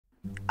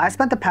I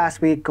spent the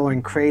past week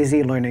going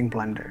crazy learning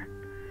Blender.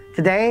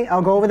 Today,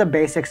 I'll go over the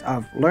basics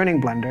of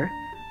learning Blender,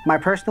 my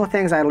personal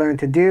things I learned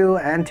to do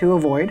and to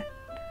avoid,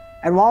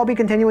 and we'll be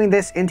continuing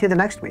this into the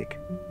next week.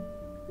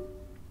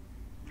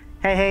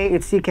 Hey,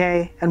 it's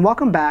CK, and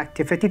welcome back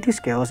to 52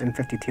 Skills in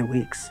 52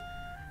 Weeks.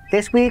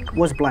 This week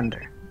was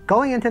Blender.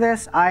 Going into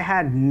this, I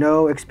had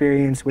no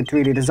experience with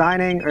 3D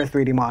designing or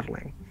 3D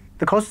modeling.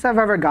 The closest I've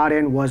ever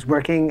gotten was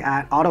working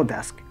at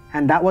Autodesk,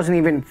 and that wasn't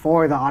even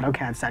for the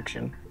AutoCAD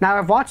section. Now,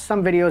 I've watched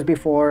some videos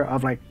before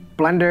of like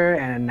Blender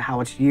and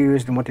how it's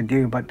used and what to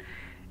do, but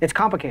it's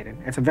complicated.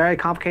 It's a very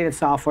complicated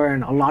software,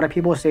 and a lot of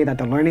people say that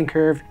the learning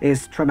curve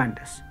is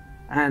tremendous.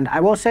 And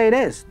I will say it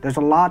is. There's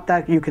a lot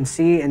that you can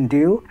see and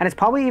do, and it's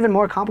probably even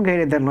more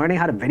complicated than learning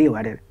how to video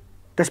edit.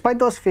 Despite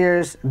those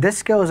fears, this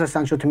skill is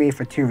essential to me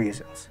for two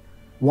reasons.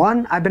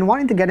 One, I've been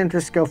wanting to get into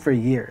this skill for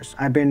years.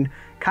 I've been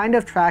kind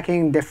of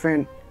tracking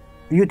different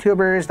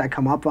YouTubers that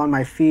come up on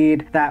my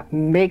feed that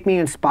make me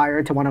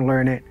inspired to want to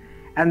learn it.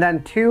 And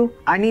then two,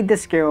 I need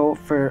this skill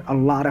for a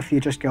lot of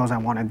future skills I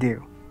want to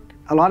do.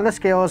 A lot of the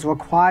skills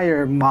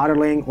require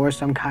modeling or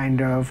some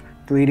kind of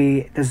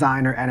 3D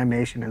design or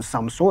animation in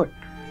some sort.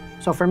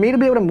 So for me to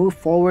be able to move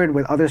forward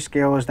with other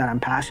skills that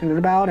I'm passionate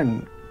about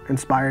and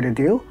inspired to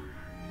do,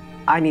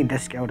 I need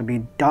this skill to be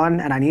done,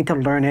 and I need to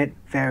learn it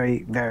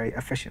very, very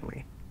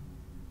efficiently.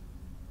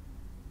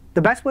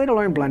 The best way to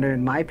learn Blender,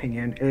 in my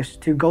opinion, is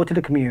to go to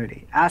the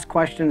community, ask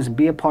questions,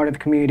 be a part of the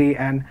community,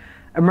 and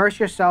immerse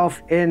yourself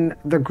in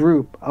the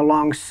group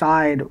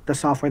alongside the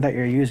software that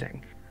you're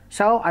using.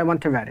 So I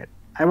went to Reddit.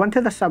 I went to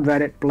the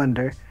subreddit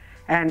Blender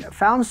and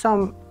found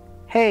some,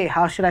 hey,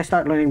 how should I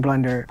start learning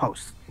Blender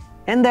posts.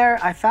 In there,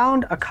 I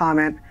found a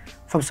comment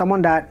from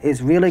someone that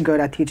is really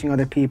good at teaching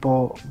other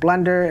people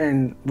Blender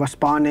and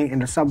responding in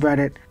the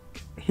subreddit.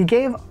 He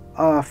gave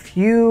a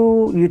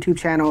few YouTube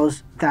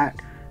channels that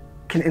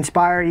can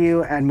inspire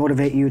you and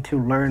motivate you to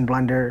learn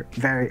Blender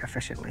very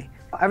efficiently.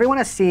 Everyone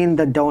has seen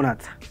the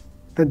donut.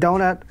 The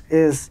donut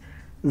is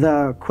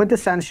the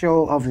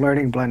quintessential of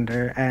learning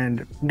Blender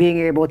and being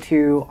able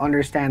to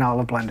understand all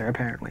of Blender,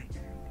 apparently.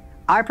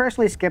 I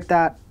personally skipped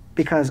that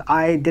because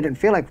I didn't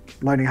feel like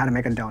learning how to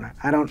make a donut.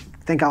 I don't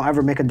think I'll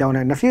ever make a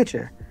donut in the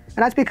future. And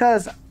that's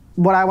because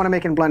what I want to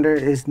make in Blender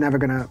is never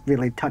gonna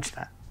really touch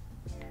that.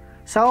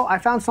 So I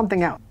found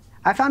something out.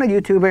 I found a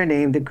YouTuber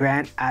named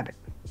Grant Abbott.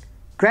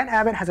 Grant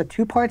Abbott has a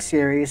two-part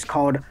series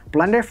called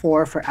Blender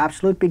 4 for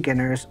Absolute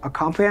Beginners, a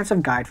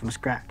comprehensive guide from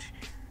scratch.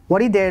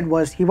 What he did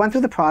was he went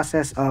through the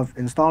process of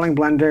installing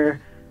Blender,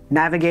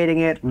 navigating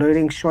it,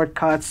 learning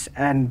shortcuts,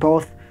 and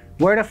both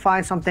where to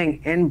find something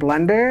in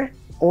Blender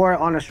or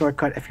on a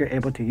shortcut if you're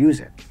able to use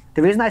it.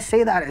 The reason I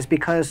say that is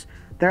because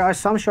there are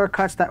some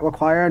shortcuts that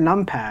require a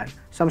numpad,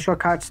 some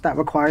shortcuts that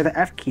require the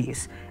F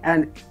keys.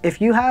 And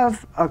if you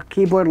have a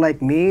keyboard like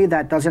me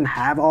that doesn't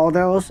have all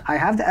those, I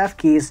have the F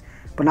keys,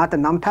 but not the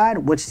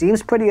numpad, which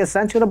seems pretty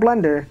essential to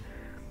Blender.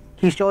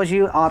 He shows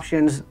you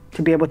options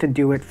to be able to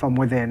do it from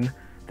within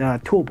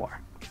the toolbar.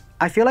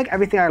 I feel like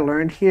everything I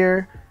learned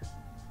here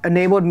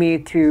enabled me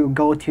to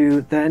go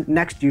to the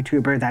next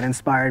YouTuber that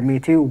inspired me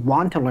to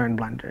want to learn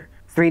Blender,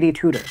 3D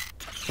Tudor.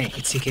 Hey,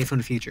 it's CK from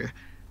the future.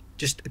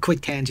 Just a quick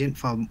tangent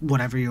from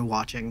whatever you're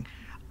watching.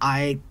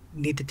 I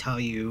need to tell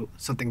you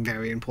something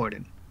very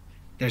important.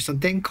 There's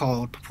something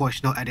called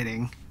proportional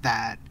editing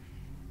that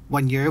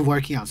when you're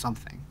working on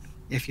something,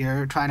 if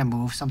you're trying to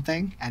move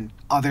something and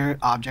other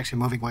objects are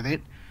moving with it,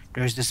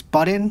 there's this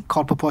button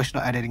called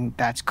proportional editing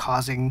that's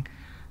causing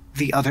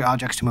the other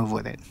objects to move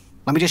with it.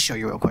 Let me just show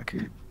you real quick.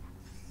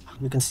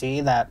 You can see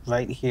that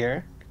right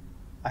here,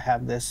 I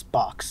have this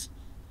box.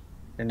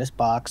 In this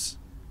box,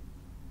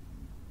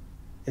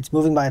 it's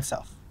moving by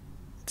itself.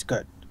 It's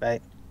good,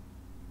 right?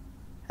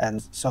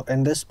 And so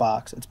in this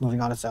box, it's moving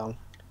on its own.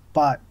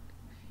 But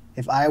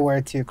if I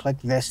were to click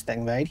this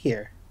thing right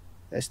here,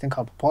 this thing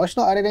called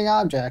proportional editing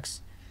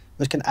objects,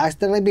 which can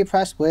accidentally be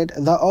pressed with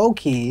the O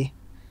key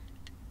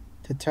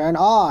to turn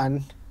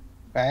on,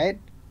 right?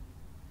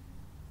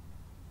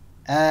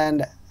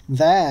 And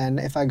then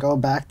if I go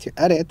back to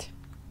edit,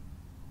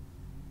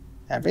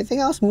 everything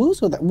else moves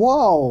with it.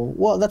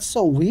 Whoa, that's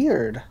so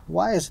weird.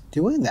 Why is it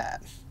doing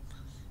that?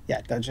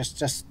 Yeah,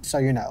 just so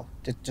you know,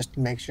 just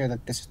make sure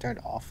that this is turned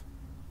off,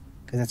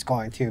 because it's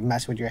going to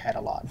mess with your head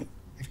a lot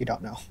if you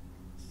don't know.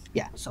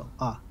 Yeah, so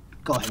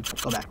go ahead,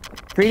 go back.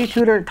 3D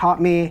Tutor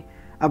taught me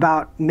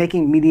about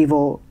making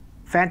medieval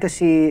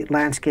fantasy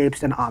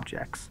landscapes and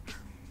objects.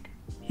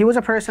 He was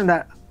a person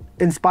that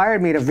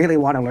inspired me to really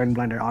want to learn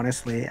Blender,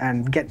 honestly,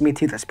 and get me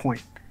to this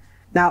point.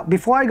 Now,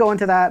 before I go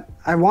into that,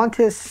 I want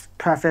to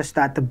preface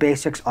that the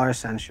basics are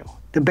essential.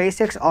 The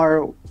basics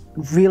are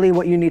really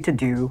what you need to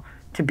do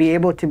to be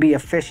able to be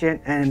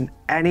efficient in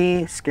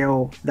any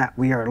skill that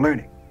we are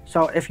learning.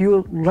 So if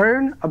you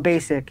learn a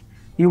basic,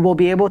 you will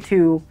be able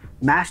to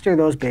master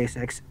those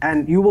basics,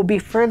 and you will be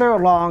further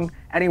along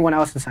anyone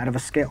else inside of a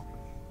skill.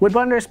 With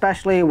Blender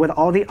especially, with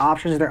all the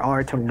options there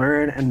are to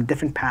learn and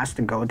different paths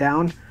to go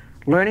down,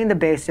 learning the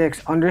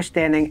basics,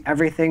 understanding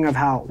everything of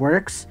how it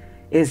works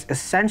is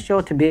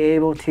essential to be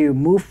able to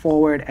move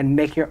forward and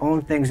make your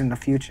own things in the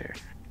future.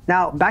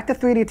 Now, back to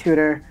 3D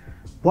Tutor,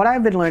 what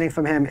I've been learning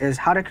from him is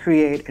how to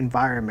create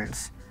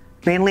environments,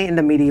 mainly in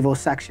the medieval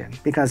section,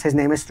 because his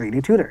name is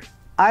 3D Tutor.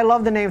 I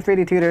love the name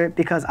 3D Tutor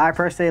because I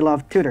personally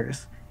love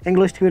tutors.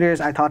 English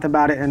tutors, I talked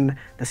about it in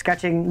the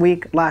sketching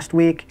week last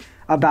week,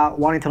 about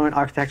wanting to learn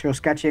architectural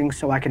sketching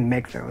so I can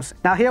make those.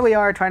 Now here we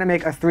are trying to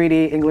make a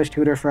 3D English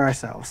tutor for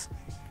ourselves.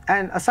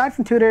 And aside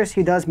from tutors,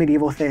 he does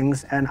medieval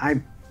things, and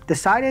I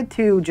decided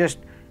to just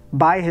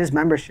buy his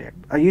membership.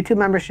 A YouTube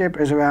membership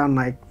is around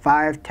like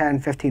 $5,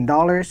 $10,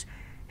 $15.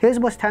 His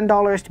was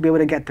 $10 to be able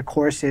to get the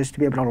courses, to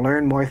be able to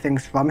learn more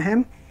things from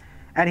him.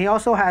 And he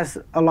also has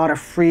a lot of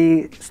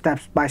free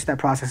step-by-step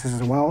processes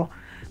as well.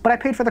 But I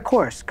paid for the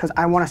course because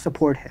I want to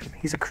support him.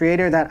 He's a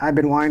creator that I've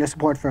been wanting to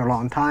support for a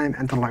long time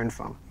and to learn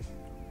from.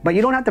 But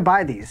you don't have to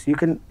buy these. You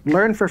can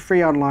learn for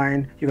free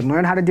online. You can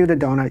learn how to do the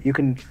donut. You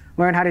can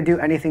learn how to do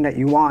anything that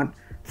you want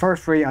for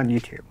free on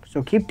YouTube.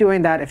 So keep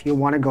doing that if you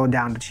want to go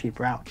down the cheap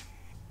route.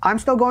 I'm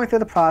still going through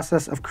the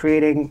process of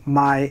creating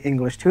my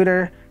English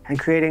tutor and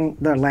creating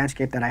the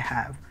landscape that I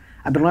have.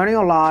 I've been learning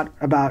a lot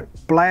about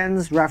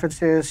blends,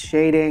 references,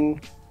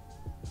 shading,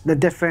 the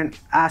different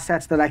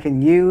assets that I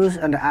can use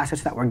and the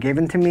assets that were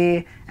given to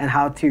me, and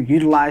how to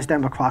utilize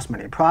them across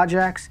many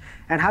projects,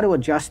 and how to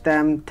adjust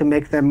them to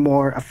make them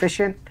more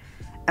efficient.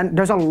 And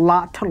there's a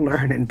lot to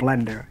learn in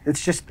Blender.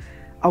 It's just,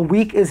 a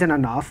week isn't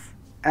enough.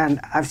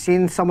 And I've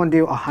seen someone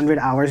do 100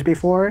 hours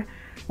before,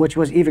 which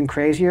was even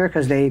crazier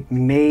because they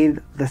made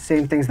the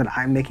same things that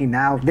I'm making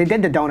now. They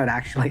did the donut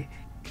actually.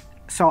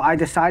 So I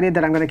decided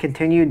that I'm going to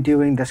continue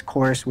doing this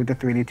course with the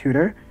 3D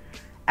Tutor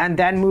and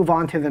then move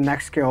on to the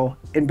next skill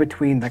in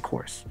between the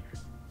course.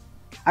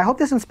 I hope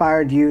this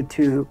inspired you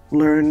to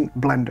learn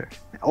Blender,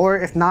 or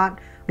if not,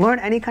 learn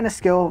any kind of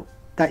skill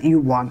that you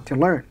want to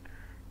learn.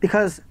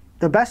 Because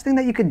the best thing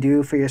that you could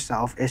do for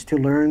yourself is to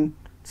learn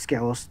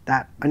skills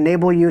that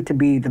enable you to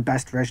be the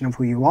best version of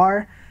who you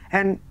are,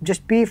 and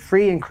just be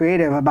free and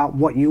creative about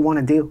what you want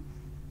to do.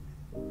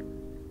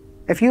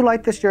 If you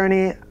like this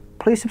journey,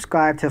 please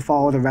subscribe to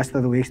follow the rest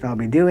of the weeks that I'll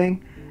be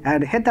doing,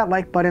 and hit that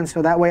like button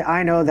so that way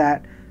I know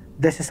that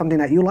this is something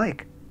that you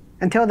like.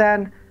 Until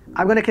then,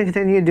 I'm going to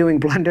continue doing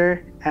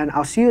Blender, and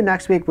I'll see you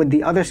next week with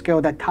the other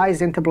skill that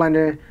ties into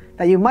Blender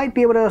that you might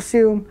be able to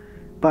assume,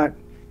 but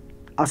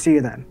I'll see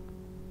you then.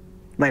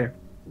 Later.